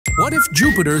What if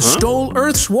Jupiter stole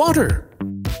Earth's water?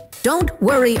 Don't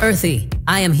worry, Earthy.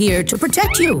 I am here to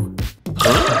protect you.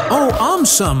 Oh,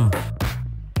 AumSum!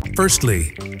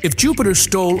 Firstly, if Jupiter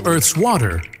stole Earth's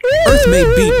water, Earth may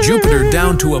beat Jupiter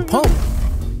down to a pulp.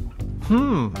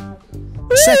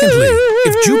 Secondly,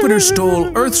 if Jupiter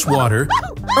stole Earth's water,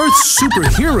 Earth's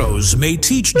superheroes may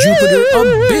teach Jupiter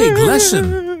a big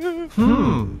lesson.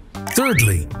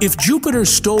 Thirdly, if Jupiter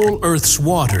stole Earth's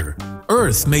water,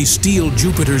 Earth may steal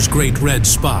Jupiter's great red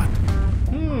spot.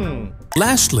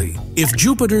 Lastly, if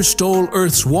Jupiter stole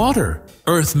Earth's water,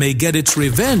 Earth may get its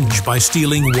revenge by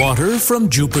stealing water from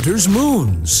Jupiter's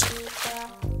moons.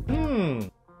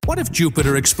 What if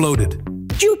Jupiter exploded?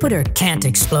 Jupiter can't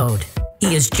explode.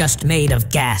 He is just made of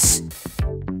gas.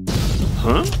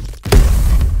 Oh,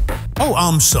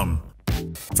 AumSum!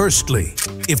 Firstly,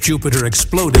 if Jupiter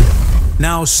exploded,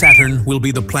 now Saturn will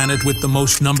be the planet with the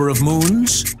most number of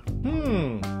moons.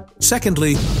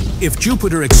 Secondly, if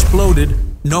Jupiter exploded,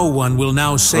 no one will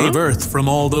now save Earth from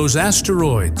all those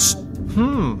asteroids.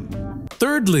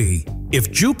 Thirdly,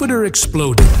 if Jupiter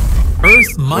exploded,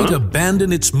 Earth might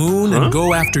abandon its moon and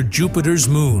go after Jupiter's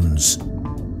moons.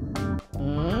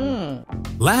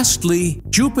 Lastly,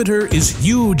 Jupiter is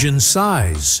huge in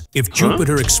size. If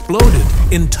Jupiter exploded,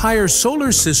 entire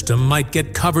solar system might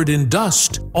get covered in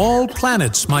dust. All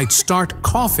planets might start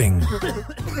coughing.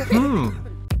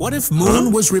 What if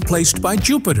Moon was replaced by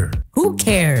Jupiter? Who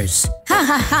cares? Ha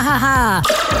ha ha ha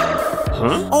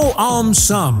ha! Oh,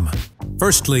 AumSum!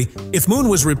 Firstly, if Moon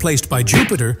was replaced by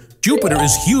Jupiter, Jupiter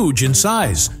is huge in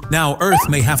size. Now Earth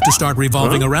may have to start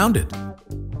revolving around it.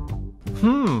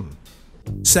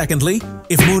 Secondly,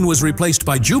 if Moon was replaced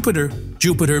by Jupiter,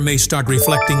 Jupiter may start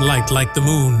reflecting light like the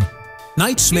Moon.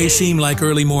 Nights may seem like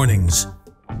early mornings.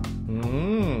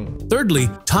 Thirdly,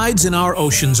 tides in our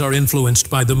oceans are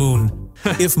influenced by the Moon.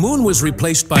 If Moon was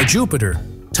replaced by Jupiter,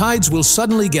 tides will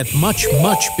suddenly get much,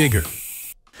 much bigger.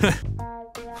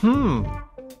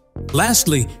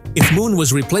 Lastly, if Moon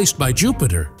was replaced by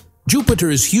Jupiter,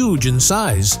 Jupiter is huge in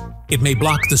size. It may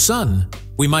block the sun.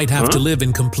 We might have to live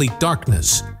in complete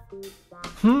darkness.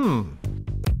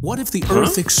 What if the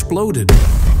Earth exploded?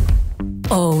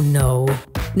 Oh no.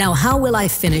 Now how will I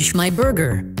finish my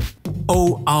burger?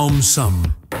 Oh,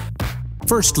 AumSum!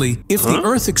 Firstly, if the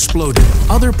Earth exploded,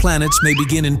 other planets may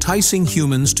begin enticing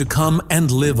humans to come and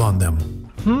live on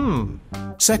them.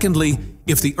 Secondly,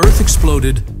 if the Earth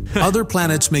exploded, other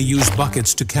planets may use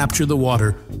buckets to capture the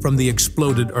water from the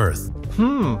exploded Earth.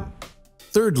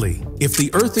 Thirdly, if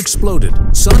the Earth exploded,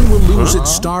 Sun will lose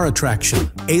its star attraction.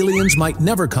 Aliens might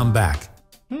never come back.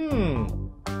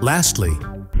 Lastly,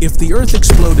 if the Earth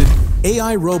exploded,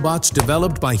 AI robots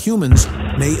developed by humans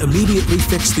may immediately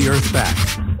fix the Earth back.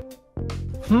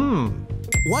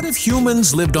 What if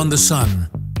humans lived on the Sun?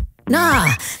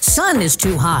 Nah, Sun is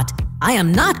too hot. I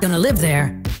am not gonna live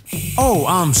there. Oh,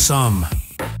 AumSum!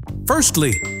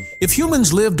 Firstly, if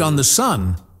humans lived on the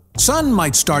Sun, Sun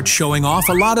might start showing off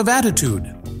a lot of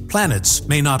attitude. Planets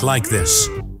may not like this.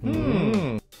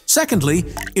 Secondly,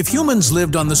 if humans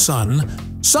lived on the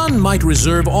Sun might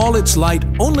reserve all its light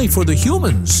only for the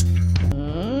humans.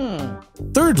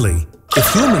 Thirdly,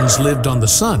 if humans lived on the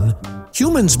Sun,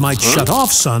 humans might shut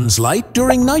off Sun's light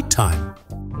during nighttime.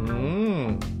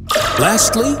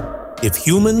 Lastly, if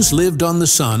humans lived on the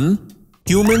Sun,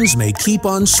 humans may keep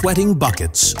on sweating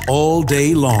buckets all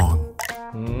day long.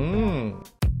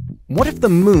 What if the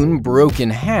Moon broke in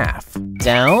half?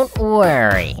 Don't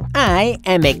worry, I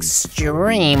am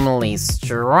extremely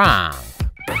strong.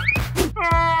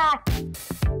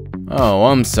 Oh,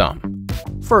 AumSum.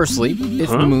 Firstly, if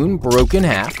the Moon broke in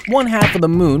half, one half of the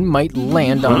Moon might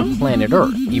land on planet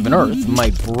Earth. Even Earth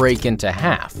might break into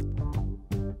half.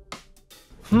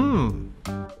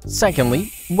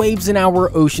 Secondly, waves in our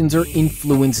oceans are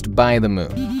influenced by the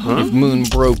Moon. If Moon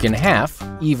broke in half,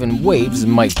 even waves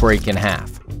might break in half.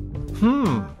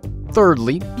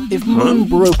 Thirdly, if Moon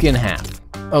broke in half,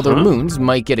 other moons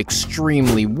might get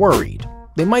extremely worried.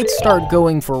 They might start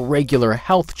going for regular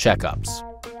health checkups.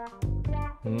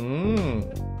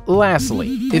 Lastly,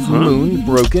 if Moon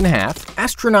broke in half,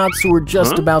 astronauts who are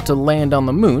just about to land on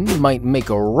the Moon might make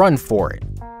a run for it.